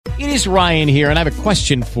It is Ryan here, and I have a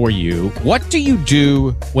question for you. What do you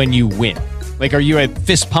do when you win? Like, are you a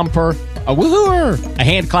fist pumper, a woohooer, a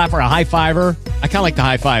hand clapper, a high fiver? I kind of like the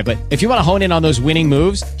high five, but if you want to hone in on those winning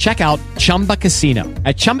moves, check out Chumba Casino.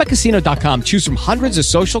 At ChumbaCasino.com, choose from hundreds of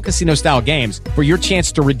social casino-style games for your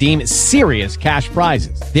chance to redeem serious cash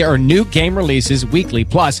prizes. There are new game releases weekly,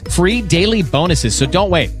 plus free daily bonuses. So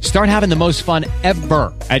don't wait. Start having the most fun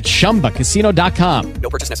ever at ChumbaCasino.com.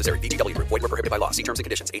 No purchase necessary. VGW Group. Void where prohibited by law. See terms and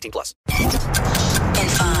conditions. 18+. In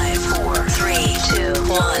 5, 4, 3,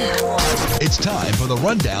 2, 1. It's time for the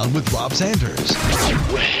Rundown with Rob Sanders.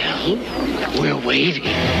 Well, we're waiting.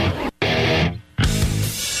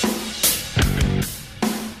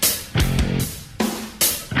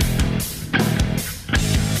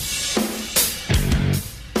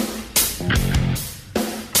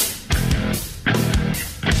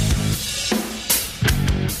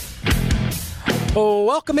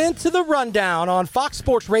 Welcome into the Rundown on Fox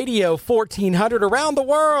Sports Radio 1400 around the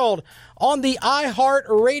world on the iHeart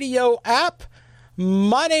Radio app.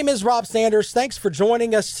 My name is Rob Sanders. Thanks for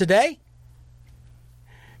joining us today.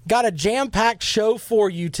 Got a jam-packed show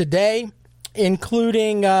for you today,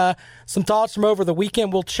 including some thoughts from over the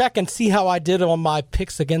weekend. We'll check and see how I did on my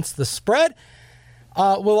picks against the spread.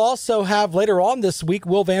 We'll also have later on this week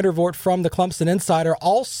Will Vandervoort from the Clemson Insider.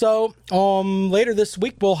 Also, later this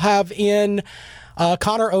week, we'll have in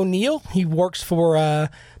Connor O'Neill. He works for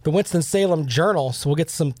the Winston-Salem Journal, so we'll get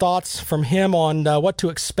some thoughts from him on what to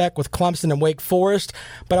expect with Clemson and Wake Forest.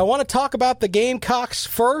 But I want to talk about the Gamecocks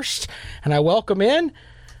first, and I welcome in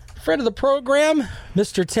friend of the program,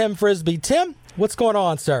 Mr. Tim Frisby. Tim, what's going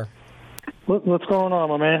on, sir? What's going on,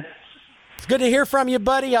 my man? It's good to hear from you,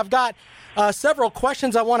 buddy. I've got several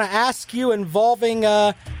questions I want to ask you involving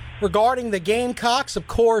regarding the Gamecocks. Of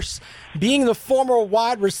course, being the former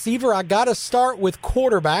wide receiver, I got to start with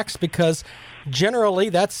quarterbacks because generally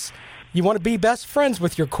that's you want to be best friends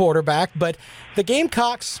with your quarterback. But the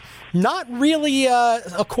Gamecocks, not really,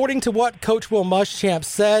 according to what Coach Will Muschamp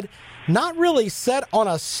said, not really set on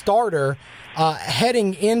a starter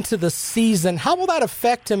heading into the season. How will that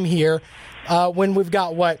affect him here when we've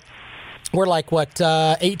got We're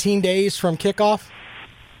 18 days from kickoff?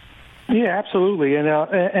 Yeah, absolutely. And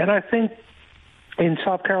I think in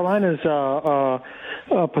South Carolina's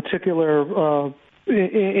particular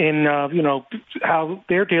in how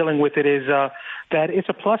they're dealing with it is that it's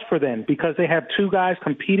a plus for them because they have two guys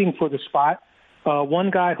competing for the spot. One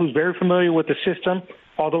guy who's very familiar with the system,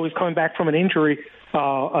 although he's coming back from an injury,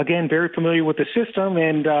 again, very familiar with the system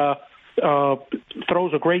and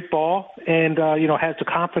throws a great ball and, has the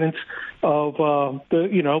confidence of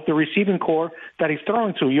the receiving core that he's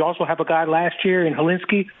throwing to. You also have a guy last year in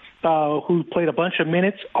Helinski who played a bunch of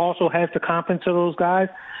minutes, also has the confidence of those guys.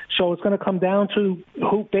 So it's going to come down to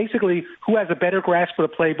who has a better grasp of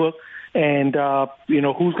the playbook and,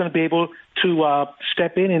 who's going to be able to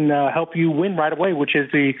step in and help you win right away, which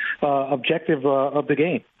is the objective of the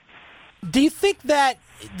game. Do you think that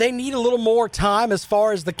they need a little more time as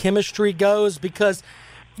far as the chemistry goes? Because,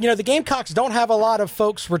 the Gamecocks don't have a lot of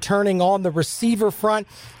folks returning on the receiver front.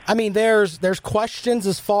 I mean, there's questions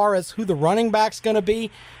as far as who the running back's going to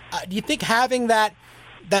be. Do you think having that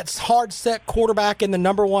hard-set quarterback in the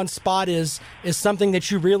number one spot is something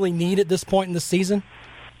that you really need at this point in the season?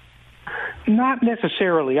 Not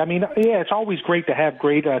necessarily. I mean, yeah, it's always great to have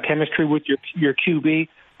great chemistry with your QB.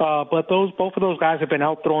 But both of those guys have been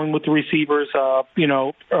out throwing with the receivers,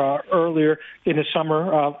 earlier in the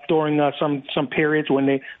summer during some periods when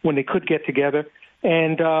they could get together.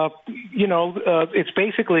 And, it's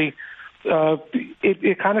basically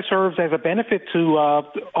it kind of serves as a benefit to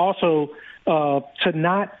also to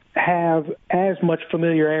not have as much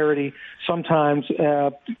familiarity. Sometimes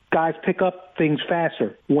guys pick up things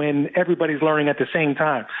faster when everybody's learning at the same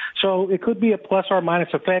time. So it could be a plus or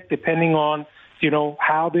minus effect depending on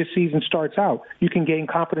how this season starts out. You can gain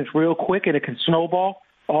confidence real quick and it can snowball,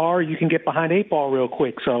 or you can get behind 8 ball real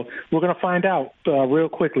quick. So we're going to find out real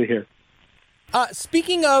quickly here.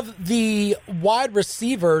 Speaking of the wide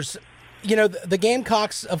receivers, the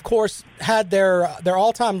Gamecocks, of course, had their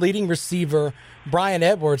all-time leading receiver, Brian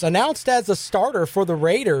Edwards, announced as a starter for the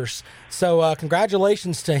Raiders. So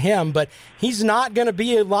congratulations to him. But he's not going to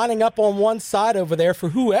be lining up on one side over there for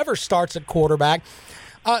whoever starts at quarterback.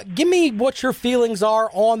 Give me what your feelings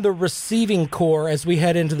are on the receiving core as we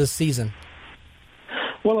head into the season.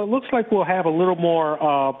 Well, it looks like we'll have a little more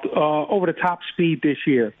over-the-top speed this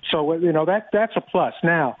year. So, that's a plus.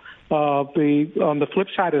 Now, on the flip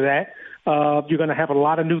side of that, you're going to have a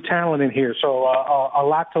lot of new talent in here. So a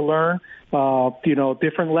lot to learn.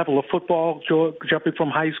 Different level of football, jumping from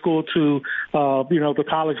high school to, the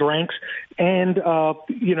college ranks. And,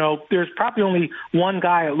 there's probably only one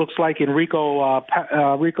guy, it looks like, in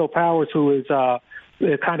Rico Powers, who is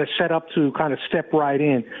kind of set up to kind of step right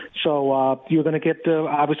in. So you're going to get,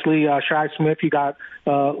 obviously, Shi Smith. You got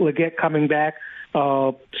Leggett coming back.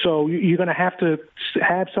 So you're going to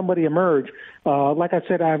have somebody emerge. Like I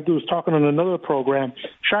said, I was talking on another program.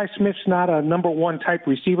 Shi Smith's not a number one type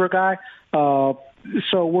receiver guy.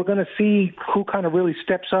 So we're going to see who kind of really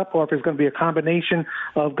steps up, or if it's going to be a combination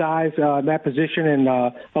of guys in that position and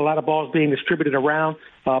a lot of balls being distributed around.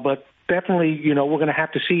 But definitely, we're going to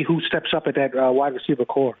have to see who steps up at that wide receiver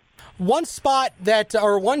core. One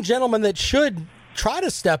gentleman that should try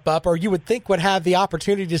to step up, or you would think would have the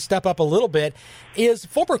opportunity to step up a little bit, is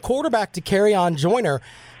former quarterback Dakereon Joyner.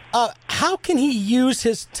 How can he use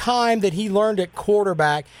his time that he learned at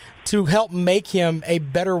quarterback to help make him a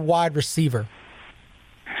better wide receiver?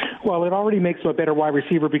 Well, it already makes him a better wide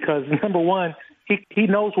receiver because, number one, he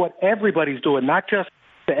knows what everybody's doing, not just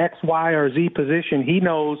the X, Y, or Z position. He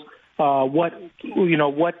knows what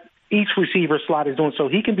each receiver slot is doing, so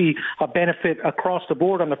he can be a benefit across the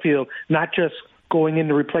board on the field, not just going in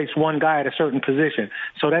to replace one guy at a certain position.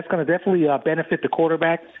 So that's going to definitely benefit the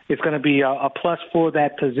quarterback. It's going to be a plus for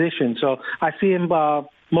that position. So I see him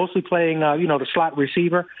mostly playing, the slot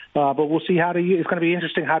receiver, but we'll see it's going to be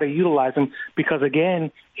interesting how to utilize him because,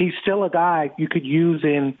 again, he's still a guy you could use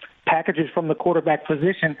in packages from the quarterback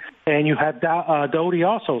position, and you have Doty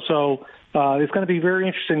also. So it's going to be very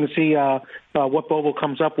interesting to see what Bobo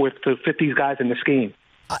comes up with to fit these guys in the scheme.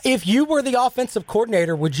 If you were the offensive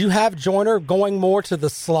coordinator, would you have Joyner going more to the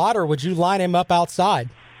slot, or would you line him up outside?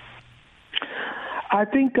 I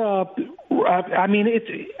think, I'm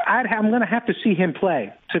going to have to see him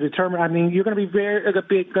play to determine. I mean, you're going to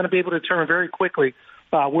be able to determine very quickly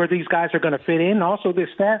where these guys are going to fit in. Also, the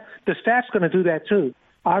staff's going to do that too.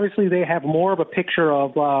 Obviously, they have more of a picture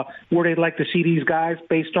of where they'd like to see these guys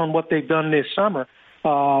based on what they've done this summer.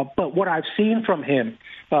 But what I've seen from him,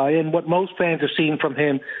 and what most fans have seen from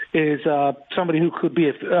him, is somebody who could be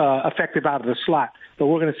effective out of the slot. But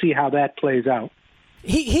we're going to see how that plays out.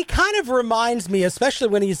 He kind of reminds me, especially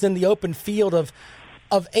when he's in the open field, of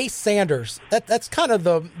Ace Sanders. That's kind of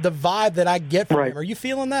the vibe that I get from him. Are you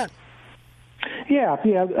feeling that? Yeah.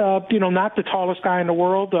 Not the tallest guy in the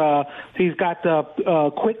world. He's got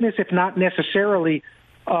quickness, if not necessarily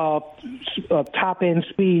top-end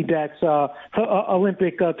speed. That's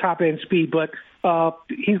Olympic top-end speed, but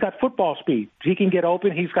he's got football speed. He can get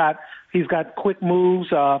open. He's got quick moves,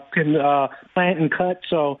 can plant and cut.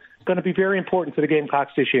 So it's going to be very important to the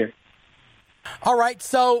Gamecocks this year. All right,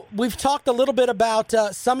 so we've talked a little bit about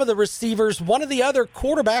some of the receivers. One of the other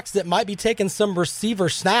quarterbacks that might be taking some receiver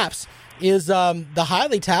snaps is the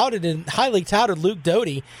highly touted Luke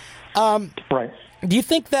Doty. Right. Do you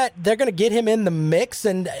think that they're going to get him in the mix,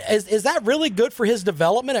 and is that really good for his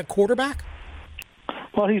development at quarterback?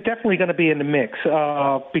 Well, he's definitely going to be in the mix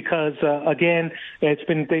because, again, they've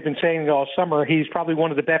been saying all summer he's probably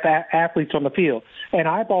one of the best athletes on the field. And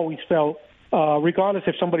I've always felt, regardless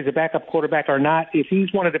if somebody's a backup quarterback or not, if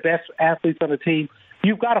he's one of the best athletes on the team,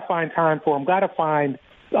 you've got to find time for him, got to find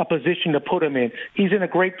a position to put him in. He's in a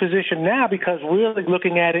great position now because really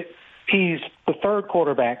looking at it, he's the third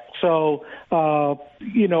quarterback. So,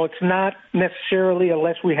 it's not necessarily,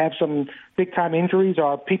 unless we have some big-time injuries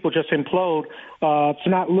or people just implode, it's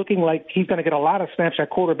not looking like he's going to get a lot of snaps at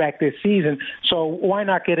quarterback this season. So why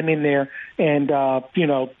not get him in there and,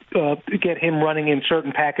 get him running in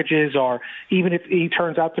certain packages, or even if he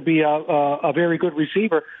turns out to be a very good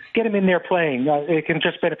receiver, get him in there playing. It can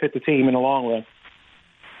just benefit the team in the long run.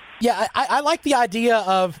 Yeah, I like the idea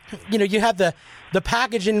of, you have the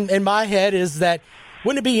package in my head is that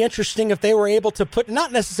wouldn't it be interesting if they were able to put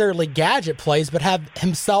not necessarily gadget plays, but have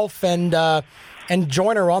himself and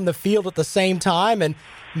Joyner on the field at the same time, and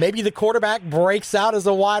maybe the quarterback breaks out as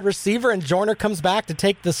a wide receiver and Joyner comes back to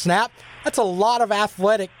take the snap. That's a lot of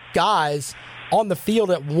athletic guys on the field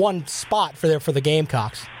at one spot for the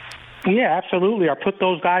Gamecocks. Yeah, absolutely. Or put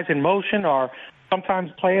those guys in motion, or sometimes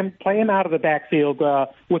play him out of the backfield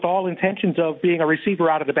with all intentions of being a receiver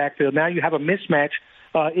out of the backfield. Now you have a mismatch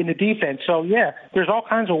in the defense. So, yeah, there's all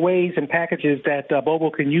kinds of ways and packages that Bobo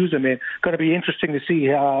can use him in. Going to be interesting to see,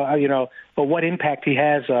 what impact he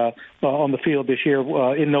has on the field this year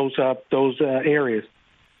in those areas.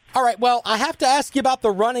 All right, well, I have to ask you about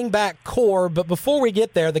the running back core, but before we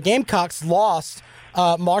get there, the Gamecocks lost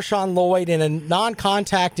Marshawn Lloyd in a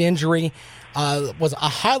non-contact injury. Was a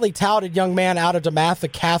highly touted young man out of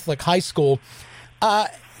DeMatha Catholic High School.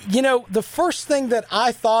 The first thing that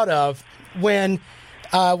I thought of when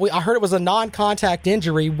I heard it was a non-contact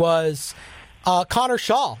injury was Connor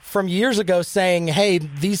Shaw from years ago saying, hey,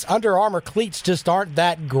 these Under Armour cleats just aren't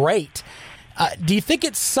that great. Do you think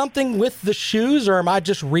it's something with the shoes, or am I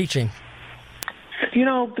just reaching?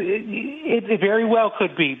 It very well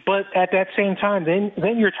could be. But at that same time,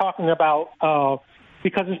 then you're talking about,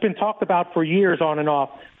 because it's been talked about for years on and off,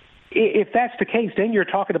 if that's the case, then you're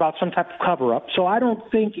talking about some type of cover-up. So I don't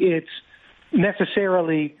think it's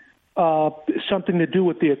necessarily something to do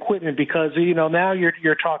with the equipment, because, now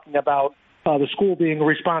you're talking about the school being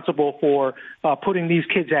responsible for putting these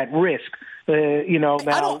kids at risk.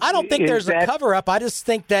 Now, I don't think there's a cover-up. I just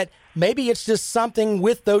think that maybe it's just something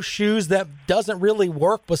with those shoes that doesn't really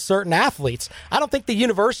work with certain athletes. I don't think the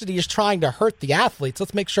university is trying to hurt the athletes.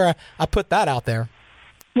 Let's make sure I put that out there.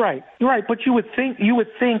 Right. But you would think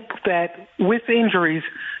that with injuries,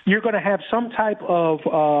 you're going to have some type of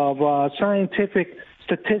scientific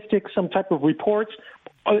statistics, some type of reports.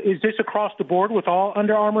 Is this across the board with all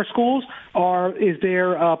Under Armour schools, or is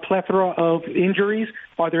there a plethora of injuries?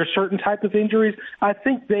 Are there certain type of injuries? I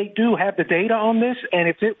think they do have the data on this, and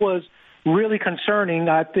if it was really concerning,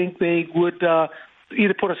 I think they would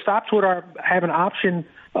either put a stop to it or have an option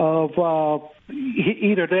of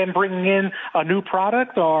either them bringing in a new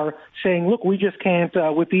product or saying, look, we just can't,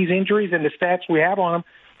 with these injuries and the stats we have on them,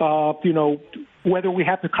 whether we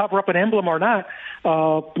have to cover up an emblem or not,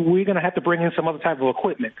 we're going to have to bring in some other type of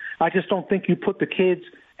equipment. I just don't think you put the kids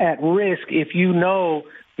at risk if you know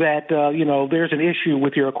that, there's an issue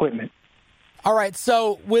with your equipment. All right,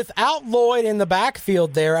 so without Lloyd in the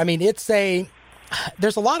backfield there, I mean, there's a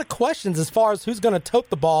lot of questions as far as who's going to tote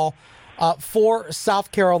the ball for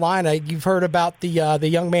South Carolina. You've heard about the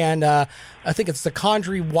young man, I think it's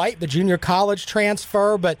Secondry White, the junior college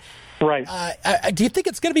transfer, but right. Do you think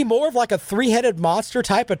it's going to be more of like a three-headed monster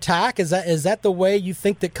type attack? Is that the way you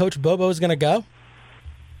think that Coach Bobo is going to go?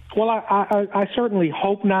 Well, I certainly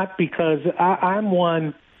hope not, because I'm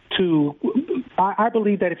one to – I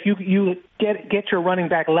believe that if you get your running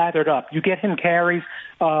back lathered up, you get him carries,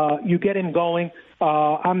 you get him going.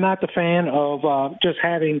 I'm not the fan of just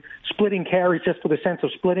having splitting carries just for the sense of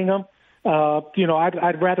splitting them.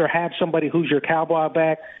 I'd rather have somebody who's your cowboy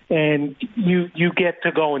back and you get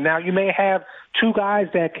to go. And now you may have two guys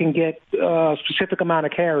that can get a specific amount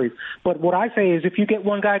of carries. But what I say is if you get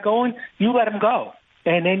one guy going, you let him go.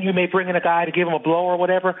 And then you may bring in a guy to give him a blow or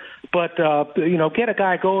whatever. But, get a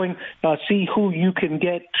guy going, see who you can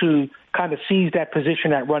get to kind of seize that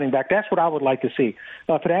position at running back. That's what I would like to see.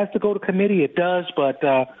 If it has to go to committee, it does. But,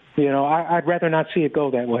 I'd rather not see it go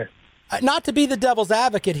that way. Not to be the devil's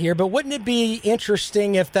advocate here, but wouldn't it be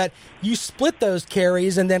interesting if that you split those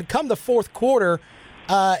carries and then come the fourth quarter,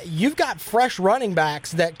 you've got fresh running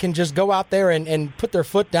backs that can just go out there and put their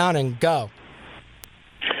foot down and go?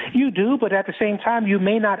 You do, but at the same time, you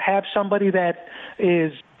may not have somebody that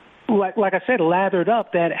is, like I said, lathered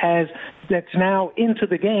up that's now into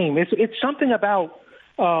the game. It's something about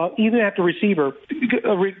even at the receiver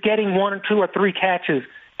getting one or two or three catches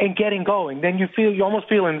and getting going. Then you almost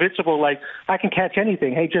feel invincible, like I can catch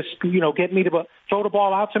anything. Hey, just get me to throw the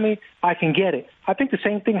ball out to me, I can get it. I think the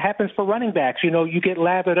same thing happens for running backs. You get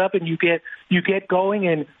lathered up and you get going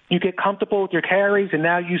and you get comfortable with your carries, and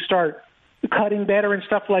now you start cutting better and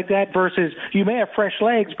stuff like that, versus you may have fresh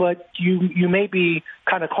legs, but you may be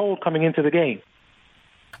kind of cold coming into the game.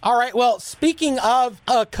 All right, well, speaking of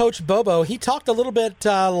Coach Bobo, he talked a little bit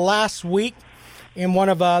last week in one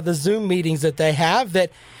of the Zoom meetings that they have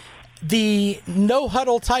that the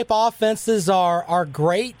no-huddle type offenses are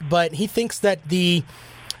great, but he thinks that the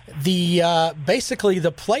basically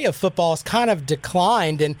the play of football has kind of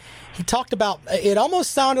declined, and he talked about it almost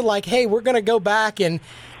sounded like, hey, we're going to go back and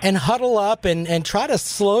huddle up and try to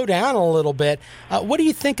slow down a little bit. What do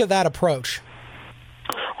you think of that approach?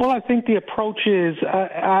 Well, I think the approach is,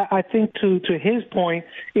 I think to his point,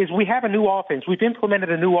 is we have a new offense. We've implemented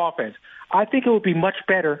a new offense. I think it would be much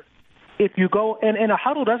better if you go, and a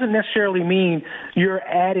huddle doesn't necessarily mean you're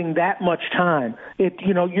adding that much time.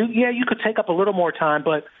 You could take up a little more time,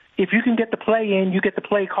 but if you can get the play in, you get the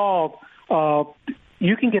play called,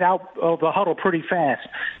 you can get out of the huddle pretty fast.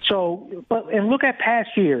 And look at past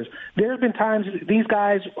years. There have been times these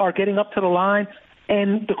guys are getting up to the line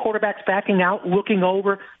and the quarterback's backing out, looking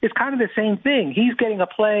over. It's kind of the same thing. He's getting a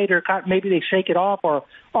play, or maybe they shake it off or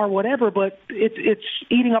whatever, but it's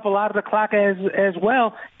eating up a lot of the clock as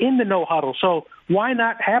well in the no huddle. So why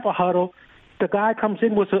not have a huddle? The guy comes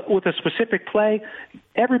in with a specific play.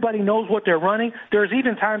 Everybody knows what they're running. There's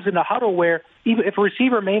even times in the huddle where even if a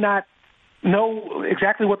receiver may not know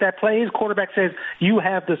exactly what that play is. Quarterback says you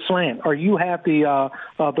have the slant or you have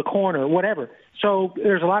the corner, whatever. So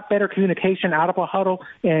there's a lot better communication out of a huddle,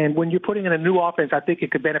 and when you're putting in a new offense, I think it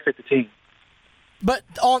could benefit the team. But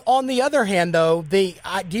on the other hand, though, do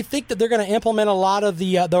you think that they're going to implement a lot of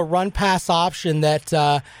the run-pass option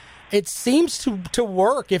that it seems to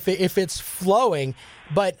work if it's flowing?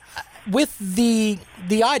 But with the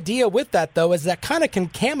idea with that, though, is that kind of can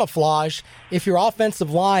camouflage if your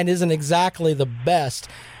offensive line isn't exactly the best.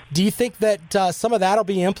 Do you think that some of that will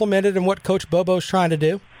be implemented in what Coach Bobo's trying to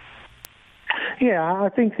do? Yeah, I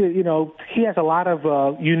think that, he has a lot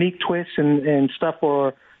of unique twists and stuff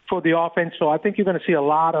for the offense. So I think you're going to see a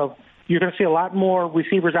lot more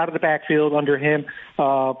receivers out of the backfield under him.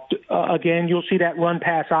 Again, you'll see that run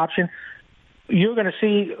pass option. You're going to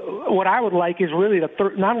see what I would like is really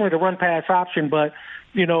not only the run pass option, but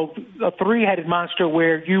a three-headed monster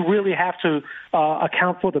where you really have to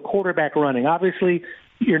account for the quarterback running. Obviously,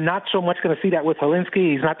 you're not so much going to see that with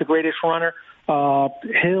Helinski. He's not the greatest runner.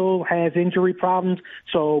 Hill has injury problems,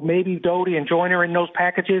 so maybe Doty and Joyner in those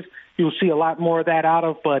packages, you'll see a lot more of that out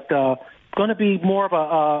of, but going to be more of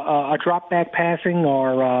a drop back passing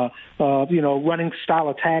or running style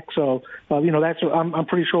attack. So that's I'm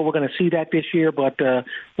pretty sure we're going to see that this year, but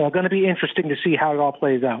going to be interesting to see how it all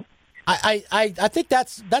plays out. I think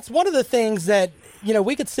that's one of the things that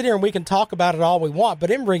we could sit here and we can talk about it all we want,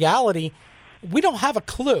 but in reality, we don't have a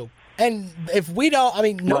clue. And if we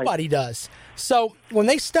don't, nobody does. So when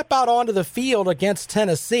they step out onto the field against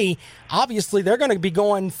Tennessee, obviously they're going to be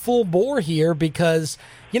going full bore here because,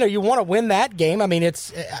 you want to win that game. I mean,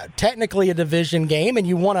 it's technically a division game, and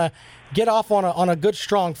you want to get off on a good,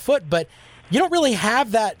 strong foot. But you don't really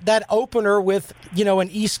have that opener with, an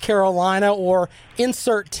East Carolina or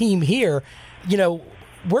insert team here.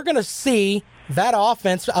 We're going to see that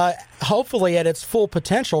offense hopefully at its full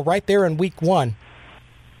potential right there in week 1.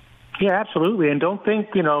 Yeah, absolutely. And don't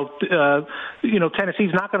think, Tennessee's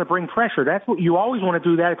not going to bring pressure. That's what you always want to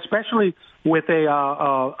do that, especially with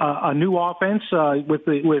a new offense, with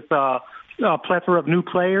a plethora of new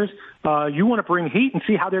players. You want to bring heat and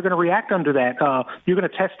see how they're going to react under that. You're going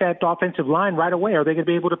to test that offensive line right away. Are they going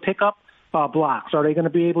to be able to pick up blocks? Are they going to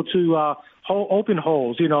be able to open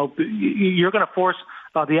holes? You're going to force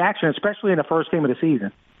the action, especially in the first game of the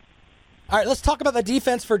season. All right, let's talk about the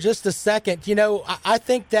defense for just a second. I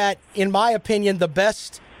think that, in my opinion, the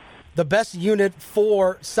best unit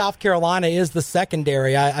for South Carolina is the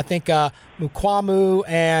secondary. I think Mukwamu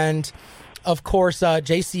and, of course,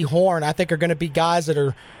 J.C. Horn, I think are going to be guys that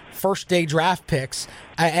are first-day draft picks.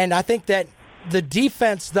 And I think that the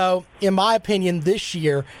defense, though, in my opinion, this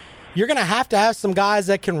year, you're going to have some guys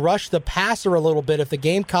that can rush the passer a little bit if the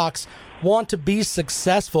Gamecocks want to be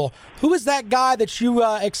successful. Who is that guy that you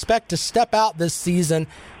expect to step out this season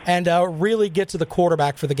and really get to the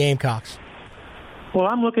quarterback for the Gamecocks? Well,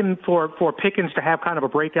 I'm looking for Pickens to have kind of a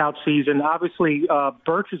breakout season. Obviously,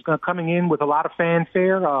 Birch is coming in with a lot of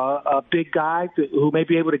fanfare, a big guy who may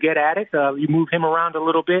be able to get at it. You move him around a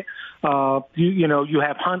little bit. You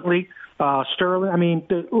have Huntley, Sterling. I mean,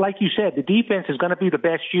 like you said, the defense is going to be the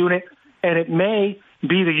best unit, and it may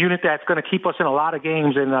be the unit that's going to keep us in a lot of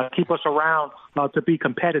games and keep us around to be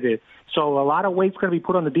competitive. So a lot of weight's going to be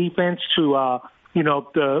put on the defense to get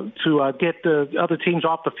the other teams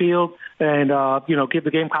off the field and give the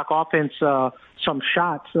Gamecock offense some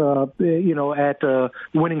shots at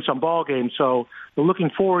winning some ball games. So we're looking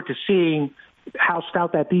forward to seeing how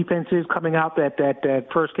stout that defense is coming out that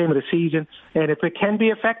first game of the season, and if it can be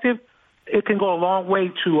effective, it can go a long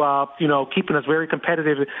way to, keeping us very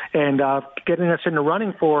competitive and getting us in the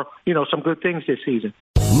running for, some good things this season.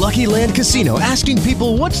 Lucky Land Casino, asking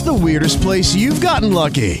people, what's the weirdest place you've gotten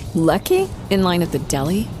lucky? Lucky? In line at the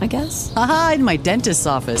deli, I guess? Aha, in my dentist's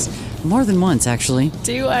office. More than once, actually.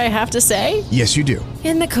 Do I have to say? Yes, you do.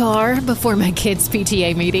 In the car before my kids'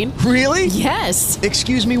 PTA meeting. Really? Yes.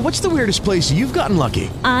 Excuse me, what's the weirdest place you've gotten lucky?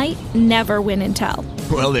 I never win and tell.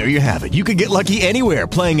 Well, there you have it. You can get lucky anywhere,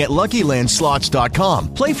 playing at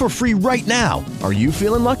LuckyLandSlots.com. Play for free right now. Are you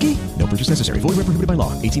feeling lucky? No purchase necessary. Void where prohibited by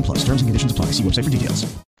law. 18+. Terms and conditions apply. See website for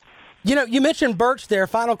details. You mentioned Birch there.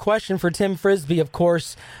 Final question for Tim Frisby, of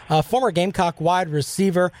course, former Gamecock wide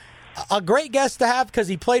receiver. A great guest to have because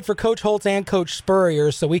he played for Coach Holtz and Coach Spurrier,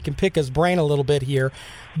 so we can pick his brain a little bit here.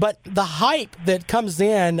 But the hype that comes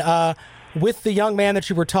in with the young man that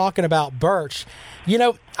you were talking about, Birch,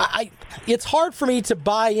 it's hard for me to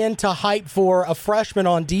buy into hype for a freshman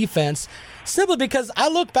on defense simply because I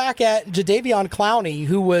look back at Jadeveon Clowney,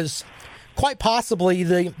 who was quite possibly he's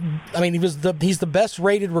the best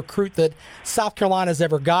rated recruit that South Carolina's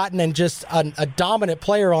ever gotten, and just a dominant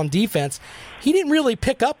player on defense. He didn't really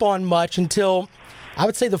pick up on much until, I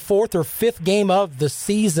would say, the fourth or fifth game of the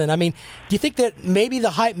season. I mean, do you think that maybe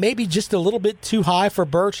the hype may be just a little bit too high for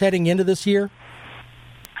Birch heading into this year?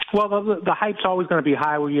 Well, the hype's always going to be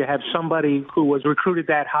high when you have somebody who was recruited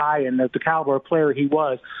that high and the caliber of player he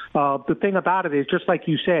was. The thing about it is, just like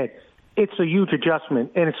you said, it's a huge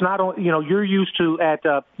adjustment. And it's not only, you're used to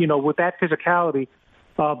with that physicality,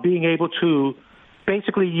 being able to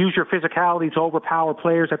basically use your physicality to overpower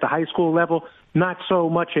players at the high school level. Not so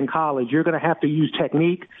much in college. You're going to have to use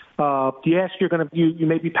technique. Yes, you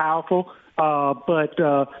may be powerful, but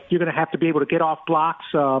you're going to have to be able to get off blocks,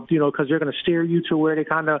 because they're going to steer you to where they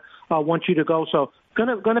kind of want you to go. So going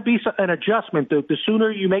to be an adjustment. The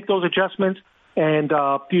sooner you make those adjustments and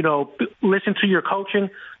listen to your coaching,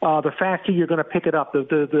 the faster you're going to pick it up.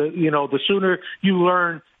 The sooner you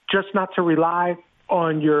learn just not to rely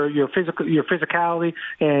on your physicality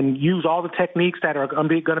and use all the techniques that are going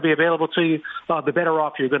to be available to you, the better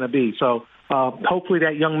off you're going to be. So hopefully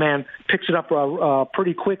that young man picks it up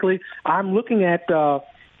pretty quickly. I'm looking at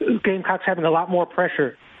Gamecocks having a lot more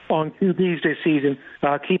pressure on QBs this season,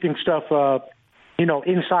 keeping stuff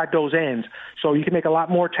inside those ends. So you can make a lot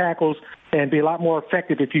more tackles and be a lot more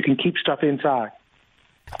effective if you can keep stuff inside.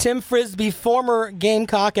 Tim Frisby, former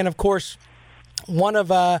Gamecock, and of course one of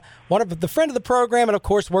the friend of the program, and of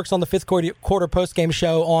course works on the fifth quarter post-game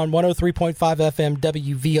show on 103.5 FM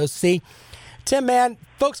WVOC. Tim, man,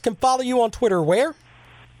 folks can follow you on Twitter where?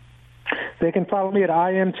 They can follow me at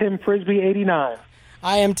I am Tim Frisby 89.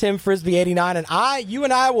 I am Tim Frisby 89, and you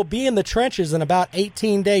and I will be in the trenches in about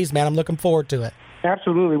 18 days, man. I'm looking forward to it.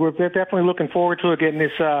 Absolutely. We're definitely looking forward to it, getting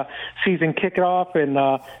this season kicked off and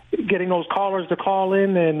getting those callers to call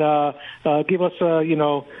in and give us,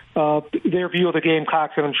 their view of the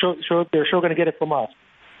Gamecocks, and I'm sure they're sure going to get it from us.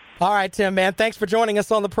 All right, Tim, man. Thanks for joining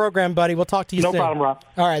us on the program, buddy. We'll talk to you soon. No problem, Rob.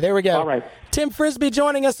 All right, there we go. All right. Tim Frisby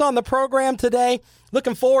joining us on the program today.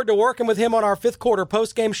 Looking forward to working with him on our fifth quarter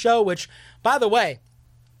post-game show, which, by the way,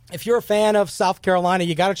 if you're a fan of South Carolina,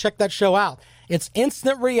 you got to check that show out. It's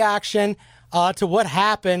instant reaction to what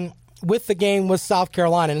happened with the game with South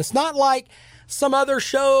Carolina. And it's not like some other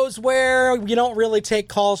shows where you don't really take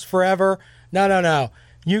calls forever. No.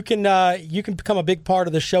 You can become a big part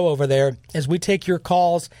of the show over there as we take your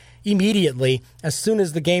calls immediately as soon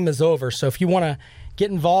as the game is over. So if you want to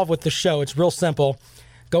get involved with the show, it's real simple.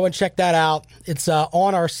 Go and check that out. It's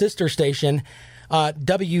on our sister station,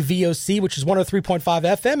 WVOC, which is 103.5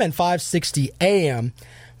 FM and 560 AM.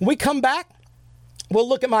 When we come back, we'll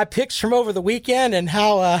look at my picks from over the weekend and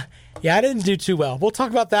how, I didn't do too well. We'll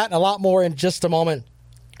talk about that and a lot more in just a moment.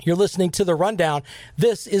 You're listening to The Rundown.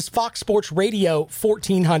 This is Fox Sports Radio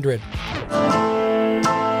 1400.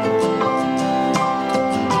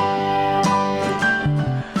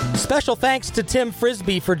 Special thanks to Tim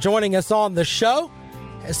Frisby for joining us on the show,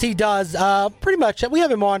 as he does pretty much. We have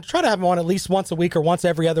him on, try to have him on at least once a week or once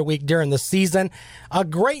every other week during the season. A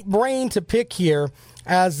great brain to pick here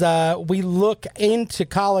as we look into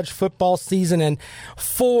college football season. And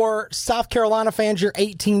for South Carolina fans, you're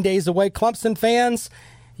 18 days away. Clemson fans,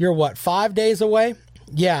 you're 5 days away?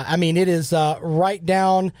 Yeah, I mean, it is right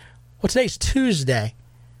down, today's Tuesday.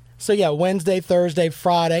 So, Wednesday, Thursday,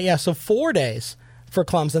 Friday. So 4 days for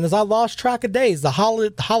Clemson. As I lost track of days, the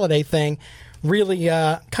holiday thing really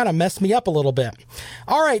kind of messed me up a little bit.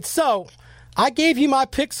 All right, so I gave you my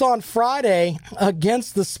picks on Friday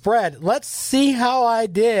against the spread. Let's see how I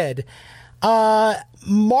did.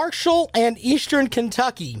 Marshall and Eastern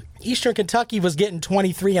Kentucky. Eastern Kentucky was getting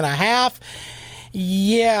 23.5.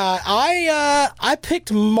 Yeah, I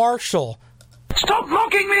picked Marshall. Stop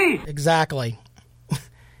mocking me! Exactly.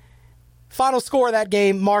 Final score of that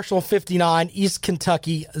game, Marshall 59, East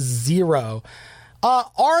Kentucky 0.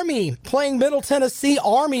 Army playing Middle Tennessee.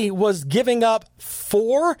 Army was giving up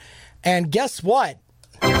 4. And guess what?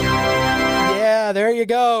 Yeah, there you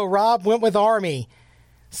go. Rob went with Army.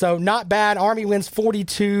 So not bad. Army wins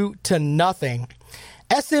 42-0.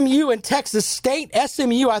 SMU and Texas State.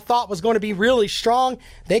 SMU I thought was going to be really strong.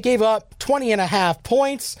 They gave up 20.5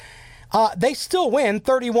 points. They still win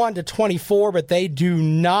 31-24, but they do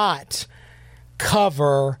not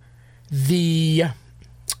cover the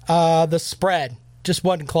spread. Just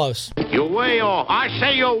wasn't close. You're way off. I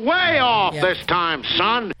say you're way off this time,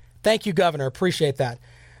 son. Thank you, Governor. Appreciate that.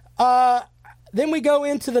 Then we go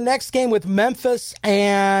into the next game with Memphis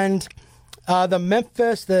and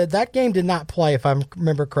that game did not play, if I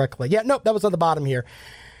remember correctly. Yeah, nope, that was on the bottom here.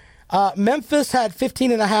 Memphis had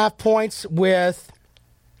 15.5 points with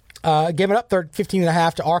giving up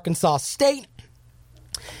 15.5 to Arkansas State.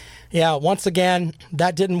 Yeah, once again,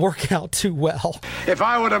 that didn't work out too well. If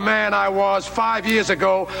I were the man I was 5 years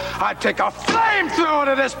ago, I'd take a flamethrower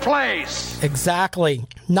to this place. Exactly.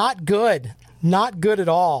 Not good. Not good at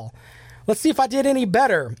all. Let's see if I did any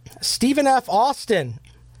better. Stephen F. Austin.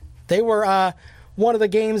 They were one of the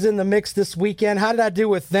games in the mix this weekend. How did I do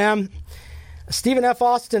with them? Stephen F.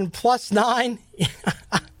 Austin +9.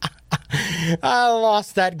 I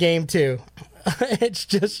lost that game too. It's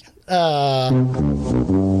just...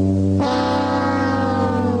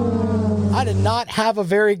 I did not have a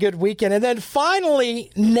very good weekend. And then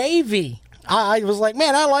finally, Navy. I was like,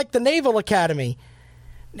 man, I like the Naval Academy.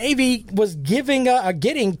 Navy was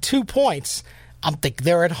getting 2 points. I'm thinking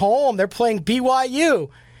they're at home. They're playing BYU.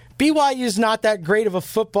 BYU's not that great of a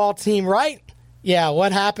football team, right? Yeah,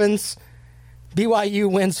 what happens? BYU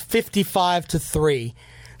wins 55-3.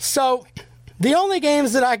 So the only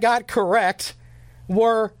games that I got correct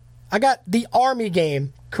were, I got the Army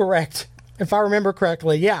game correct, if I remember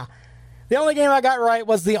correctly. Yeah. The only game I got right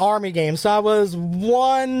was the Army game. So I was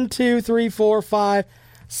 1, 2, 3, 4, 5.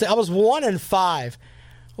 I was 1-5.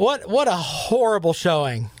 What a horrible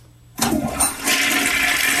showing.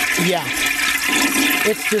 Yeah.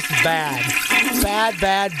 It's just bad.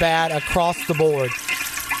 Bad across the board.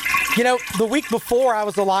 You know, the week before I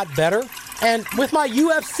was a lot better. And with my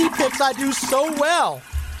UFC picks, I do so well.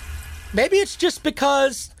 Maybe it's just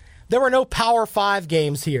because there were no Power 5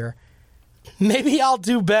 games here. Maybe I'll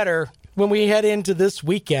do better when we head into this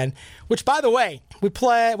weekend, which, by the way,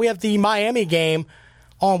 we have the Miami game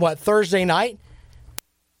on, Thursday night?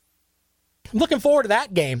 I'm looking forward to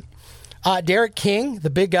that game. Derek King, the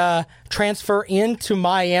big transfer into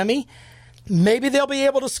Miami, maybe they'll be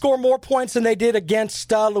able to score more points than they did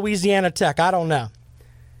against Louisiana Tech. I don't know.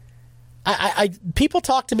 People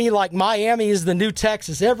talk to me like Miami is the new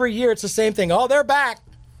Texas. Every year it's the same thing. Oh, they're back.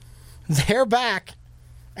 They're back.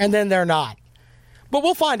 And then they're not. But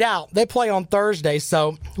we'll find out. They play on Thursday,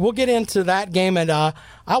 so we'll get into that game, and I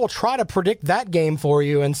will try to predict that game for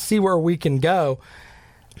you and see where we can go.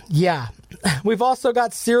 Yeah. We've also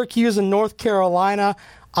got Syracuse and North Carolina,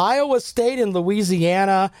 Iowa State and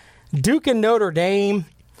Louisiana, Duke and Notre Dame,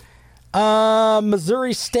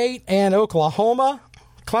 Missouri State and Oklahoma,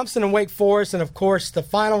 Clemson and Wake Forest, and, of course, the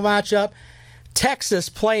final matchup, Texas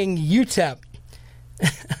playing UTEP.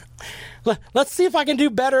 Let's see if I can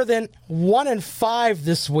do better than 1-5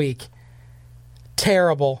 this week.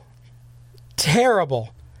 Terrible.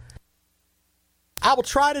 I will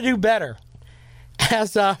try to do better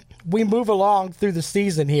as we move along through the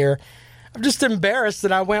season here. I'm just embarrassed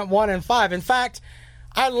that I went 1-5. In fact,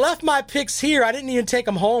 I left my picks here. I didn't even take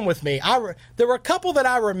them home with me. There were a couple that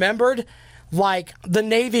I remembered, like the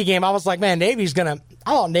Navy game. I was like, man, I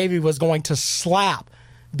thought Navy was going to slap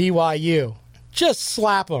BYU. Just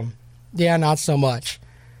slap them. Yeah, not so much.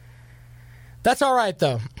 That's all right,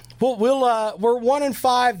 though. We're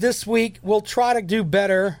 1-5 this week. We'll try to do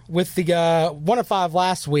better with the 1-5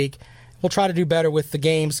 last week. We'll try to do better with the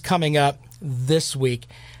games coming up this week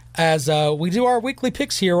as we do our weekly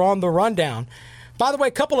picks here on the Rundown. By the way,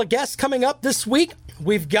 a couple of guests coming up this week.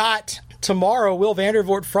 We've got tomorrow Will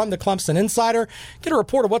Vandervoort from the Clemson Insider. Get a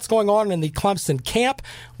report of what's going on in the Clemson camp.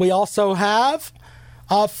 We also have...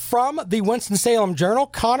 from the Winston-Salem Journal,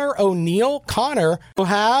 Connor O'Neill. Connor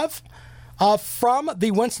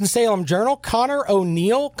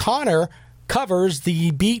covers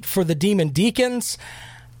the beat for the Demon Deacons.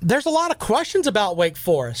 There's a lot of questions about Wake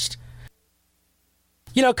Forest.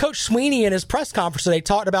 You know, Coach Sweeney in his press conference today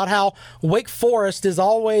talked about how Wake Forest is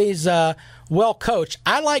always well coached.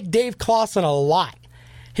 I like Dave Clawson a lot.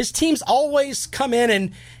 His teams always come in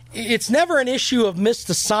and it's never an issue of missed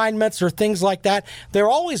assignments or things like that. They're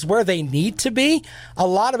always where they need to be. A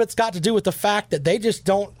lot of it's got to do with the fact that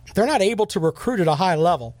they're not able to recruit at a high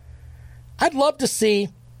level. I'd love to see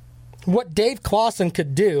what Dave Clawson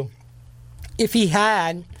could do if he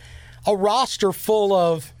had a roster full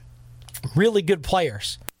of really good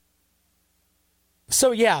players.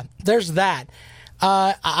 So yeah, there's that.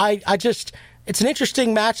 It's an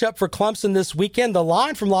interesting matchup for Clemson this weekend. The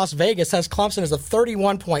line from Las Vegas has Clemson as a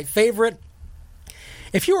 31-point favorite.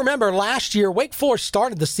 If you remember last year, Wake Forest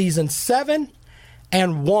started the season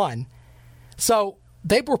 7-1. So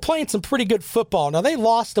they were playing some pretty good football. Now, they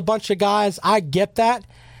lost a bunch of guys. I get that.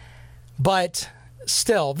 But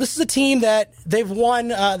still, this is a team that they've won.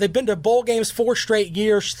 They've been to bowl games 4 straight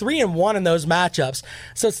years, 3-1 in those matchups.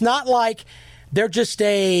 So it's not like they're just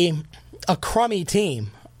a crummy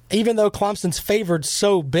team, even though Clemson's favored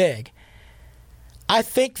so big. I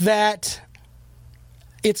think that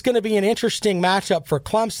it's going to be an interesting matchup for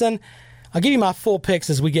Clemson. I'll give you my full picks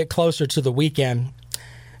as we get closer to the weekend.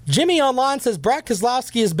 Jimmy online says Brad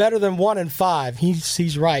Keselowski is better than 1-5.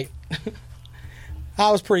 He's right. That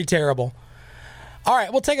was pretty terrible. All right,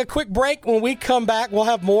 we'll take a quick break. When we come back, we'll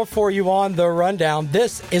have more for you on the rundown.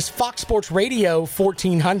 This is Fox Sports Radio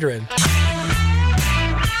 1400.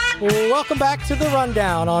 Welcome back to the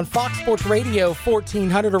rundown on Fox Sports Radio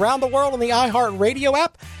 1400 around the world on the iHeartRadio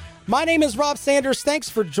app. My name is Rob Sanders. Thanks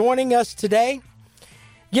for joining us today.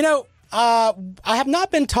 You know, I have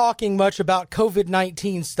not been talking much about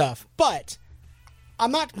COVID-19 stuff, but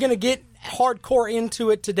I'm not going to get hardcore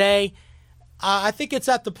into it today. I think it's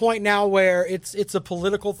at the point now where it's a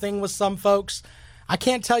political thing with some folks. I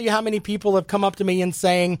can't tell you how many people have come up to me and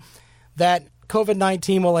saying that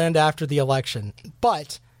COVID-19 will end after the election.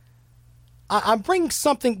 But I'm bringing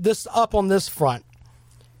this up on this front.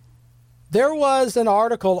 There was an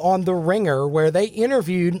article on The Ringer where they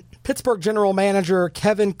interviewed Pittsburgh general manager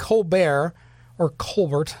Kevin Colbert.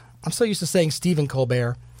 I'm so used to saying Stephen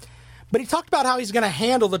Colbert. But he talked about how he's going to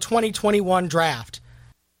handle the 2021 draft.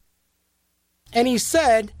 And he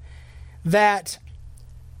said that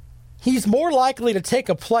he's more likely to take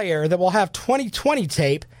a player that will have 2020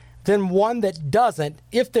 tape than one that doesn't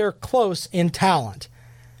if they're close in talent.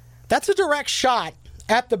 That's a direct shot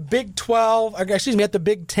at the Big 12, at the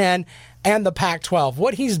Big 10 and the Pac-12.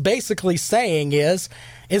 What he's basically saying is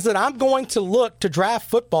that I'm going to look to draft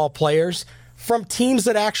football players from teams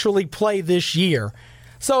that actually play this year.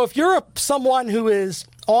 So if you're someone who is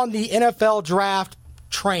on the NFL draft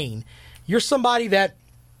train, you're somebody that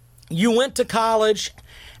you went to college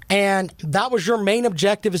and that was your main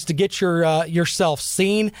objective, is to get yourself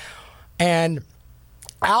seen and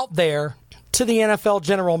out there to the NFL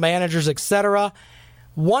general managers, etc.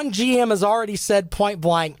 One GM has already said point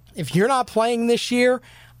blank, if you're not playing this year,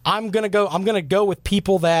 I'm going to go with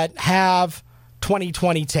people that have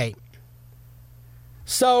 2020 tape.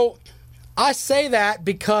 So I say that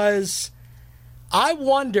because I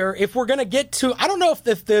wonder if we're going to get to, I don't know if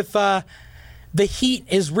the heat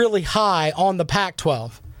is really high on the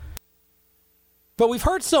Pac-12. But we've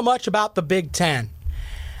heard so much about the Big Ten.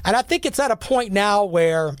 And I think it's at a point now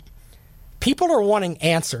where people are wanting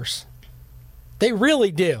answers. They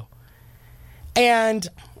really do. And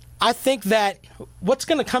I think that what's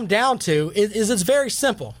going to come down to is it's very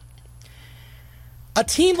simple. A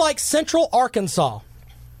team like Central Arkansas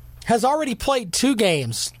has already played 2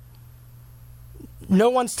 games.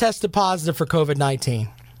 No one's tested positive for COVID-19.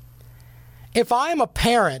 If I am a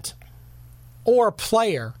parent or a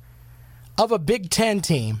player of a Big Ten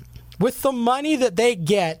team, with the money that they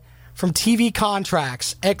get from TV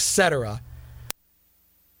contracts, etc.,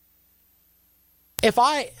 if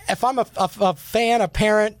I'm a fan, a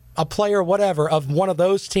parent, a player, whatever, of one of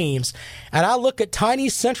those teams, and I look at tiny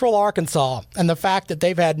Central Arkansas and the fact that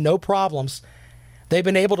they've had no problems, they've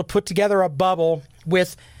been able to put together a bubble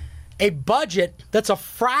with a budget that's a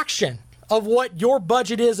fraction of what your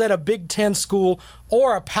budget is at a Big Ten school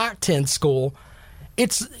or a Pac-10 school.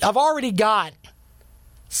 I've already got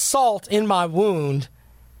salt in my wound.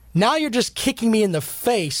 Now you're just kicking me in the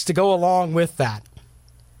face to go along with that.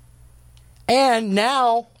 And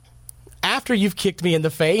now, after you've kicked me in the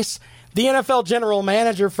face, the NFL general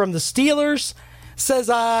manager from the Steelers says,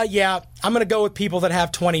 yeah, I'm going to go with people that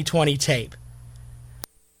have 2020 tape.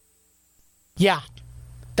 Yeah,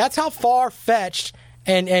 that's how far-fetched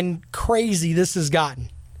and crazy this has gotten.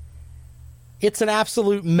 It's an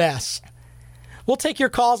absolute mess. We'll take your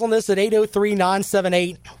calls on this at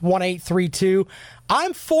 803-978-1832.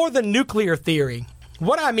 I'm for the nuclear theory.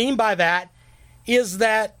 What I mean by that is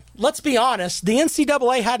that, let's be honest, the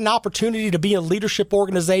NCAA had an opportunity to be a leadership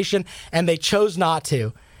organization, and they chose not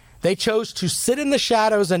to. They chose to sit in the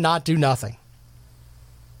shadows and not do nothing.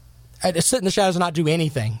 Sit in the shadows and not do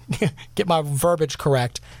anything. Get my verbiage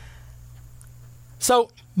correct. So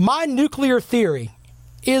my nuclear theory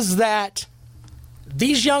is that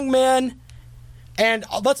these young men, and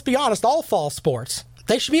let's be honest, all fall sports,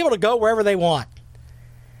 they should be able to go wherever they want.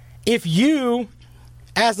 If you,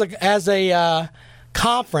 as a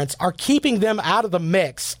conference, are keeping them out of the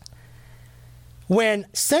mix, when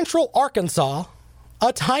Central Arkansas,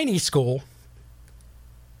 a tiny school,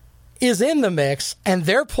 is in the mix and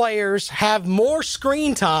their players have more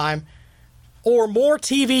screen time or more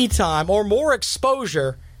TV time or more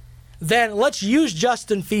exposure than, let's use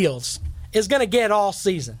Justin Fields, is going to get all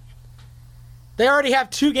season. They already have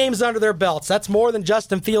 2 games under their belts. That's more than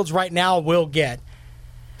Justin Fields right now will get.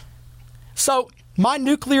 So my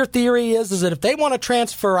nuclear theory is that if they want to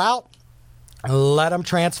transfer out, let them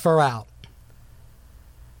transfer out.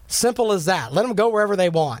 Simple as that. Let them go wherever they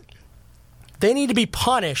want. They need to be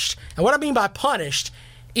punished. And what I mean by punished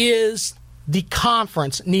is the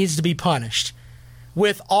conference needs to be punished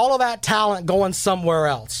with all of that talent going somewhere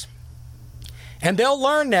else. And they'll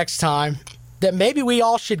learn next time that maybe we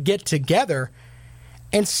all should get together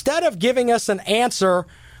instead of giving us an answer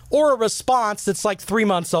or a response that's like 3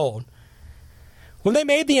 months old. When they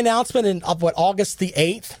made the announcement of August the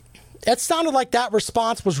 8th, it sounded like that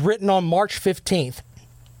response was written on March 15th.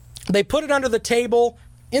 They put it under the table,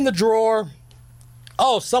 in the drawer.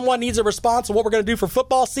 Oh, someone needs a response on what we're going to do for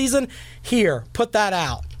football season? Here, put that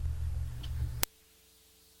out.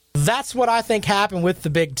 That's what I think happened with the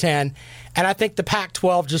Big Ten, and I think the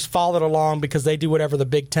Pac-12 just followed along because they do whatever the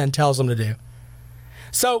Big Ten tells them to do.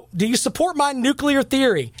 So, do you support my nuclear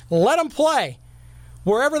theory? Let them play.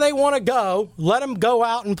 Wherever they want to go, let them go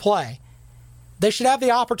out and play. They should have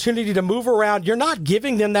the opportunity to move around. You're not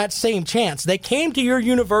giving them that same chance. They came to your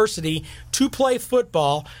university to play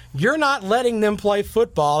football. You're not letting them play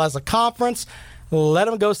football as a conference. Let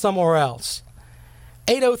them go somewhere else.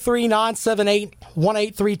 803-978-1832.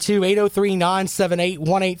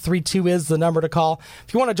 803-978-1832 is the number to call.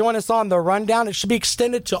 If you want to join us on the rundown, it should be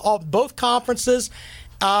extended to both conferences.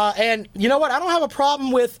 And you know what? I don't have a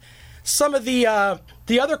problem with some of the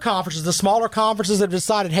other conferences, the smaller conferences that have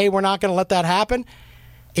decided, hey, we're not going to let that happen.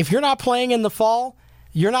 If you're not playing in the fall,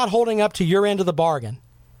 you're not holding up to your end of the bargain.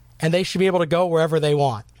 And they should be able to go wherever they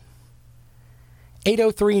want.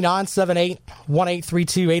 803-978-1832.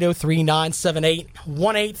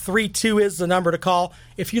 803-978-1832 is the number to call.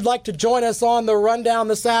 If you'd like to join us on the rundown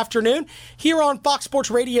this afternoon here on Fox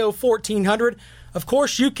Sports Radio 1400, of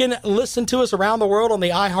course, you can listen to us around the world on the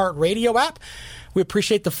iHeartRadio app. We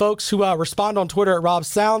appreciate the folks who respond on Twitter at Rob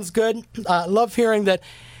Sounds Good. Love hearing that.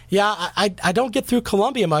 Yeah, I don't get through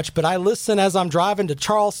Columbia much, but I listen as I'm driving to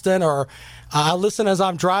Charleston, or I listen as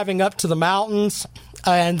I'm driving up to the mountains,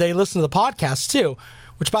 and they listen to the podcast too,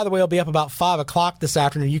 which, by the way, will be up about 5 o'clock this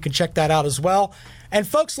afternoon. You can check that out as well. And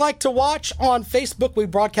folks like to watch on Facebook. We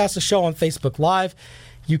broadcast the show on Facebook Live.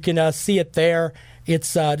 You can see it there.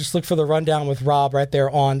 It's just look for the Rundown with Rob right there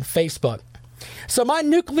on Facebook. So my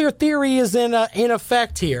nuclear theory is in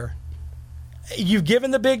effect here. You've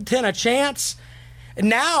given the Big Ten a chance.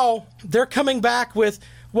 Now they're coming back with,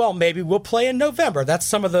 well, maybe we'll play in November. That's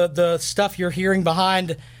some of the stuff you're hearing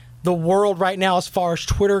behind the world right now as far as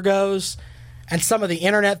Twitter goes and some of the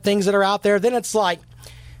internet things that are out there. Then it's like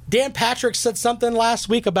Dan Patrick said something last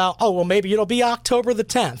week about, oh, well, maybe it'll be October the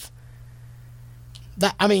 10th.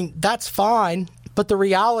 That's fine. But the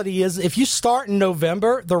reality is, if you start in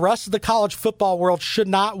November, the rest of the college football world should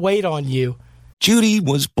not wait on you. Judy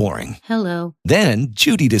was boring. Hello. Then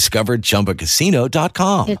Judy discovered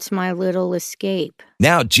ChumbaCasino.com. It's my little escape.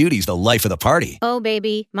 Now Judy's the life of the party. Oh,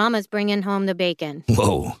 baby, mama's bringing home the bacon.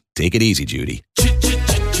 Whoa, take it easy, Judy.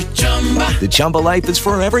 The Chumba life is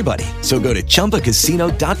for everybody. So go to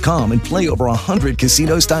ChumbaCasino.com and play over 100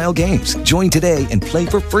 casino-style games. Join today and play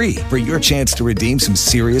for free for your chance to redeem some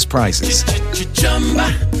serious prizes.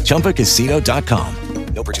 ChumbaCasino.com.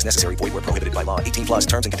 No purchase necessary. Void where prohibited by law. 18 plus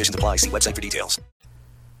terms and conditions apply. See website for details.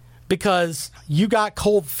 Because you got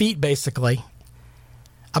cold feet, basically,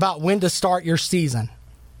 about when to start your season.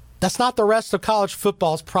 That's not the rest of college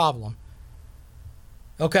football's problem.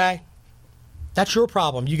 Okay? That's your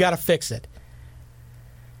problem. You got to fix it.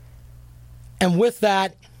 And with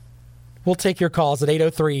that, we'll take your calls at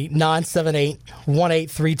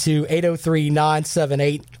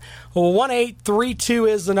 803-978-1832. 803-978-1832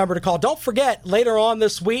 is the number to call. Don't forget, later on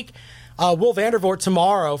this week, Will Vandervoort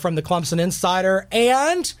tomorrow from the Clemson Insider,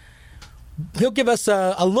 and he'll give us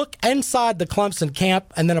a look inside the Clemson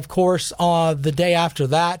camp. And then, of course, the day after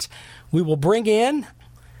that, we will bring in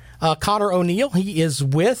Connor O'Neill. He is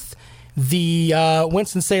with the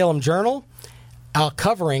Winston-Salem Journal,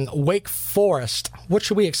 covering Wake Forest. What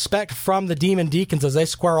should we expect from the Demon Deacons as they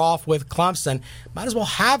square off with Clemson? Might as well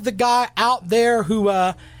have the guy out there who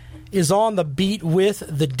is on the beat with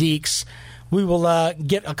the Deeks. We will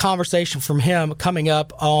get a conversation from him coming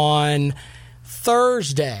up on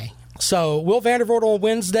Thursday. So Will Vandervoort on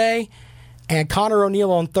Wednesday and Connor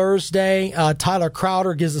O'Neill on Thursday. Tyler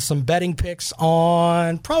Crowder gives us some betting picks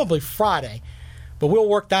on probably Friday. But we'll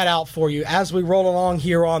work that out for you as we roll along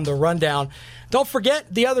here on the Rundown. Don't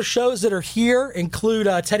forget, the other shows that are here include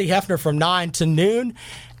Teddy Hefner from 9 to noon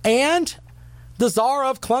and the czar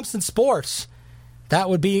of Clemson sports. That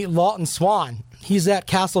would be Lawton Swan. He's at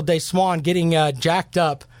Castle Day Swan getting jacked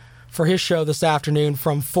up for his show this afternoon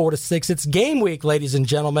from 4 to 6. It's game week, ladies and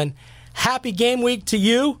gentlemen. Happy game week to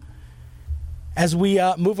you. As we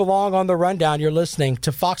move along on the Rundown, you're listening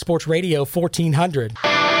to Fox Sports Radio 1400.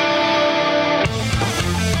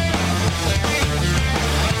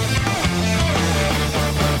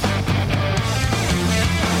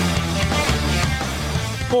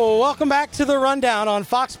 Well, welcome back to the Rundown on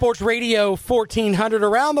Fox Sports Radio 1400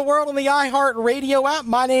 around the world on the iHeart Radio app.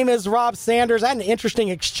 My name is Rob Sanders. I had an interesting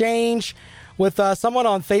exchange with someone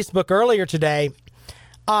on Facebook earlier today.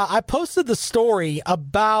 I posted the story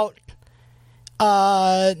about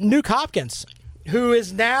Nuke Hopkins, who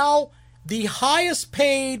is now the highest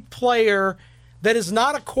paid player that is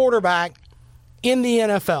not a quarterback in the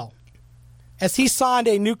NFL, as he signed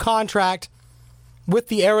a new contract with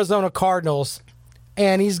the Arizona Cardinals,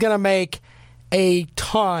 and he's going to make a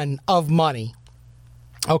ton of money.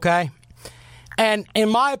 Okay? And in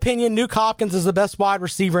my opinion, Nuke Hopkins is the best wide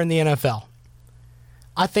receiver in the NFL.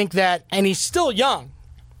 I think that, and he's still young.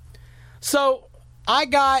 So I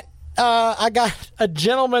got a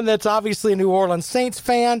gentleman that's obviously a New Orleans Saints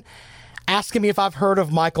fan asking me if I've heard of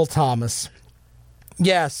Michael Thomas.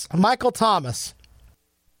 Yes, Michael Thomas.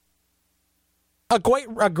 A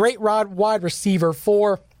great wide receiver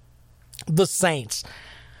for the Saints.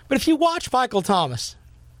 But if you watch Michael Thomas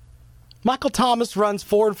runs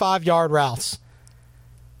 4 and 5 yard routes.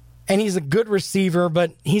 And he's a good receiver,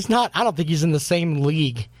 but he's not, I don't think he's in the same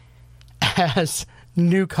league as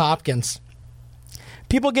Nuke Hopkins.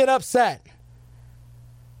 People get upset.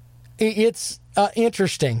 It's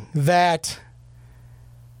interesting that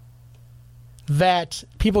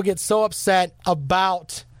people get so upset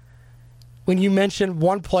about when you mention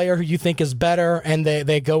one player who you think is better and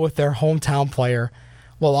they go with their hometown player.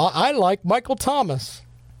 Well, I like Michael Thomas.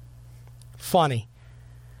 Funny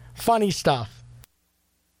stuff.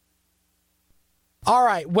 All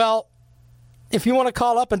right, well, if you want to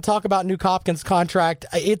call up and talk about Nuke Hopkins' contract,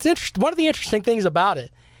 it's interesting. One of the interesting things about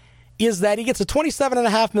it is that he gets a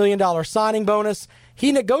 $27.5 million signing bonus.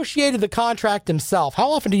 He negotiated the contract himself. How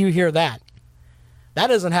often do you hear that? That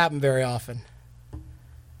doesn't happen very often.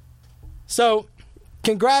 So,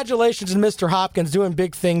 congratulations to Mr. Hopkins doing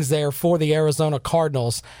big things there for the Arizona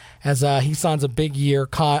Cardinals as he signs a big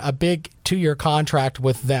 2-year contract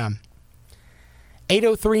with them.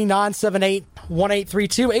 803-978-1832.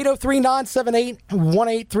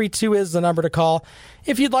 803-978-1832 is the number to call.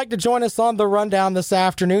 If you'd like to join us on the Rundown this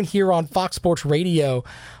afternoon here on Fox Sports Radio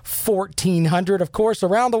 1400. Of course,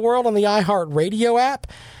 around the world on the iHeart Radio app.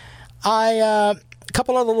 A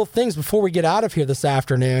couple other little things before we get out of here this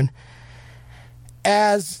afternoon.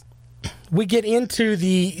 As we get into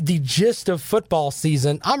the gist of football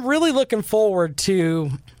season, I'm really looking forward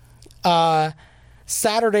to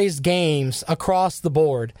Saturday's games across the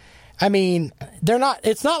board. I mean,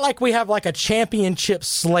 it's not like we have like a championship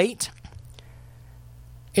slate.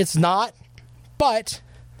 It's not. But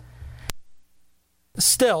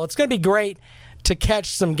still, it's going to be great to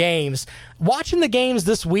catch some games. Watching the games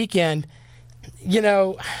this weekend,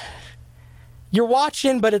 you're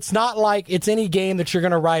watching, but it's not like it's any game that you're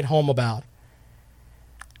going to write home about.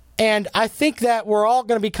 And I think that we're all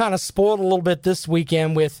going to be kind of spoiled a little bit this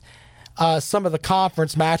weekend with some of the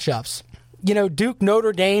conference matchups. Duke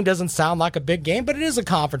Notre Dame doesn't sound like a big game, but it is a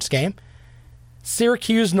conference game.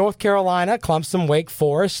 Syracuse, North Carolina, Clemson, Wake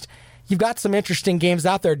Forest. You've got some interesting games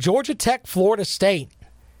out there. Georgia Tech, Florida State.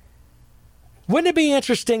 Wouldn't it be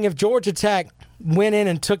interesting if Georgia Tech went in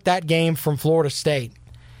and took that game from Florida State?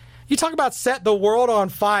 You talk about set the world on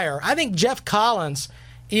fire. I think Jeff Collins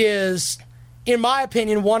is, in my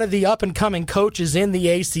opinion, one of the up-and-coming coaches in the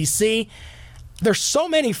ACC. There's so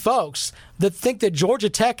many folks that think that Georgia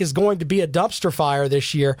Tech is going to be a dumpster fire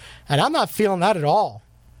this year, and I'm not feeling that at all.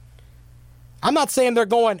 I'm not saying they're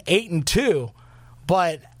going 8-2,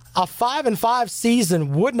 but a 5-5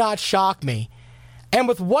 season would not shock me. And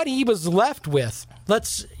with what he was left with,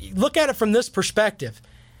 let's look at it from this perspective.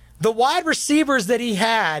 The wide receivers that he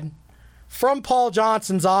had from Paul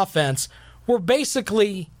Johnson's offense were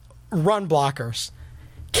basically run blockers.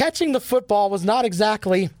 Catching the football was not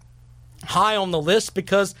exactly high on the list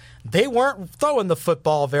because they weren't throwing the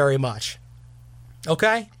football very much.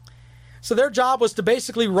 Okay? So their job was to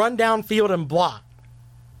basically run downfield and block.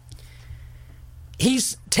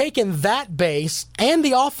 He's taken that base, and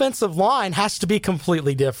the offensive line has to be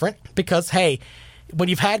completely different because, hey, when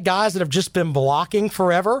you've had guys that have just been blocking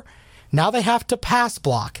forever, now they have to pass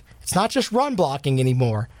block. It's not just run blocking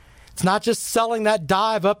anymore. It's not just selling that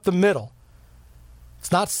dive up the middle.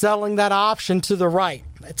 It's not selling that option to the right.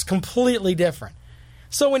 It's completely different.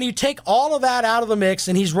 So when you take all of that out of the mix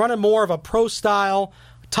and he's running more of a pro-style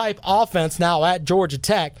type offense now at Georgia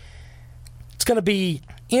Tech, it's going to be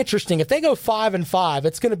interesting. If they go 5-5,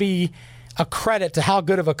 it's going to be a credit to how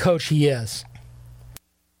good of a coach he is.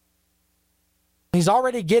 He's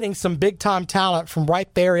already getting some big-time talent from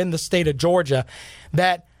right there in the state of Georgia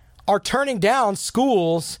that are turning down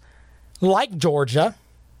schools like Georgia.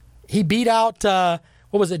 He beat out,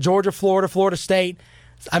 Georgia, Florida State.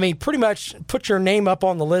 I mean, pretty much put your name up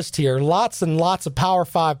on the list here. Lots and lots of Power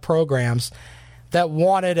 5 programs that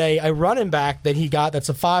wanted a running back that he got that's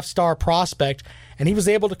a 5-star prospect, and he was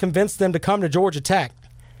able to convince them to come to Georgia Tech.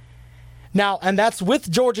 Now, and that's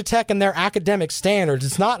with Georgia Tech and their academic standards.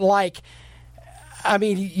 It's not like, I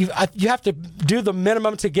mean, you have to do the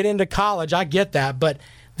minimum to get into college. I get that, but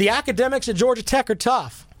the academics at Georgia Tech are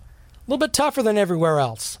tough. A little bit tougher than everywhere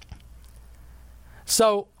else.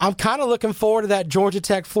 So I'm kind of looking forward to that Georgia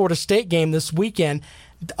Tech-Florida State game this weekend.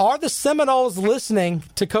 Are the Seminoles listening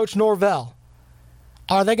to Coach Norvell?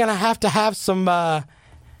 Are they going to have some,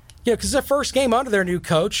 because their first game under their new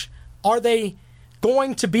coach, are they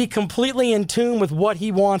going to be completely in tune with what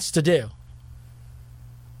he wants to do?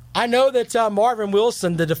 I know that Marvin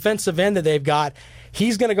Wilson, the defensive end that they've got,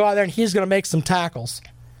 he's going to go out there and he's going to make some tackles.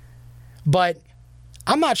 But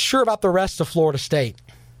I'm not sure about the rest of Florida State.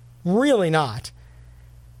 Really not.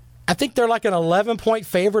 I think they're like an 11-point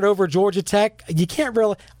favorite over Georgia Tech. You can't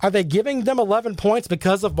really... Are they giving them 11 points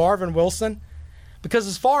because of Marvin Wilson? Because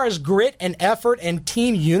as far as grit and effort and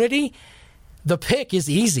team unity, the pick is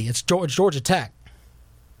easy. It's Georgia Tech.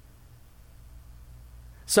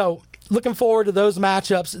 So, looking forward to those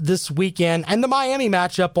matchups this weekend. And the Miami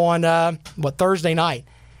matchup on, Thursday night.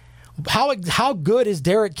 How good is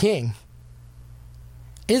Derek King?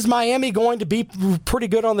 Is Miami going to be pretty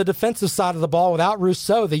good on the defensive side of the ball without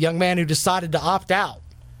Rousseau, the young man who decided to opt out?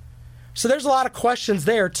 So there's a lot of questions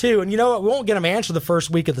there, too. And you know what? We won't get them answered the first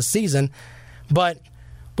week of the season, but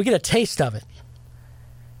we get a taste of it.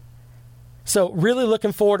 So really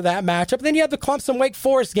looking forward to that matchup. Then you have the Clemson-Wake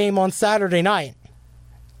Forest game on Saturday night.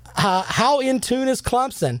 How in tune is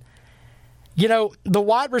Clemson? You know, the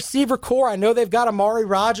wide receiver core, I know they've got Amari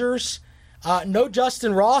Rodgers. No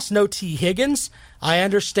Justin Ross, no T. Higgins. I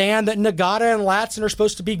understand that Nagata and Latson are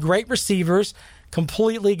supposed to be great receivers.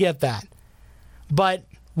 Completely get that. But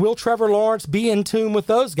will Trevor Lawrence be in tune with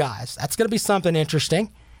those guys? That's going to be something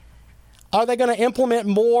interesting. Are they going to implement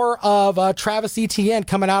more of Travis Etienne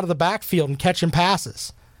coming out of the backfield and catching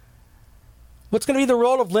passes? What's going to be the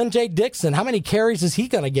role of Lynn J. Dixon? How many carries is he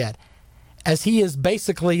going to get? As he is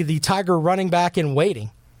basically the Tiger running back in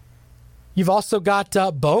waiting. You've also got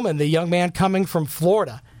Bowman, the young man coming from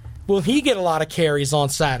Florida. Will he get a lot of carries on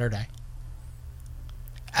Saturday?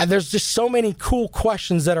 And there's just so many cool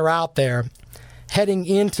questions that are out there heading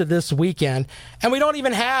into this weekend. And we don't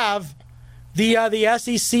even have the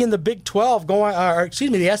SEC and the Big 12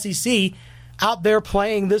 the SEC out there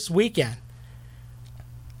playing this weekend.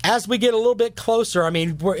 As we get a little bit closer, I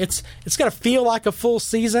mean, it's going to feel like a full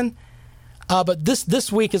season, but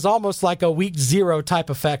this week is almost like a week 0 type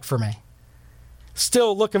effect for me.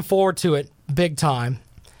 Still looking forward to it big time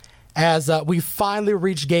as we finally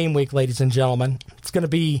reach game week, ladies and gentlemen. It's going to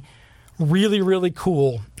be really, really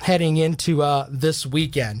cool heading into this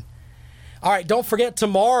weekend. All right, don't forget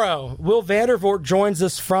tomorrow, Will Vandervoort joins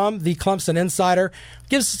us from the Clemson Insider,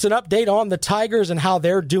 gives us an update on the Tigers and how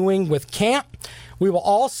they're doing with camp. We will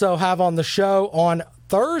also have on the show on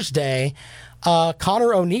Thursday,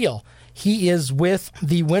 Connor O'Neill. He is with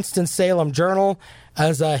the Winston-Salem Journal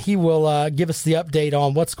as he will give us the update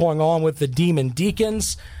on what's going on with the Demon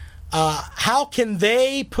Deacons. How can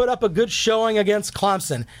they put up a good showing against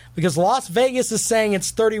Clemson? Because Las Vegas is saying it's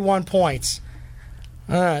 31 points.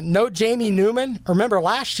 No Jamie Newman. Remember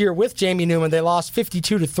last year with Jamie Newman, they lost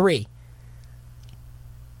 52-3.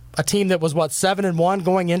 A team that was, 7-1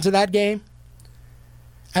 going into that game?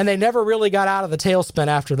 And they never really got out of the tailspin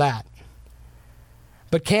after that.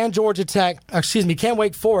 But can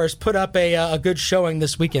Wake Forest put up a good showing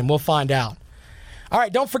this weekend? We'll find out. All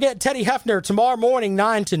right, don't forget Teddy Hefner tomorrow morning,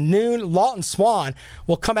 9 to noon. Lawton Swan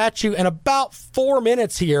will come at you in about 4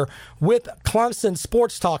 minutes here with Clemson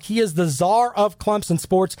Sports Talk. He is the czar of Clemson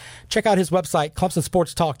Sports. Check out his website,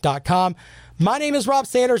 clemsonsportstalk.com. My name is Rob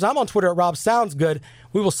Sanders. I'm on Twitter at RobSoundsGood.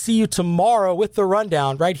 We will see you tomorrow with the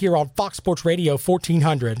Rundown right here on Fox Sports Radio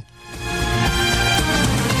 1400.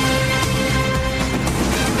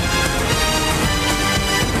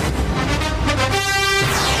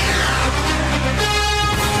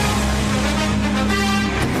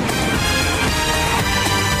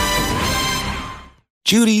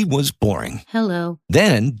 Judy was boring. Hello.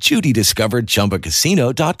 Then Judy discovered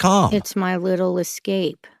ChumbaCasino.com. It's my little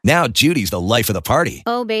escape. Now Judy's the life of the party.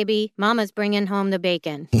 Oh, baby, mama's bringing home the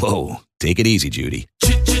bacon. Whoa, take it easy, Judy.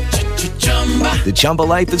 The Chumba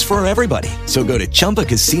life is for everybody. So go to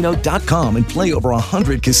ChumbaCasino.com and play over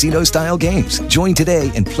 100 casino-style games. Join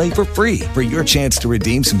today and play for free for your chance to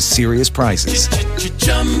redeem some serious prizes.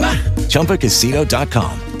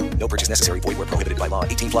 ChumbaCasino.com. No purchase necessary. Void where prohibited by law.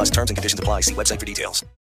 18+ terms and conditions apply. See website for details.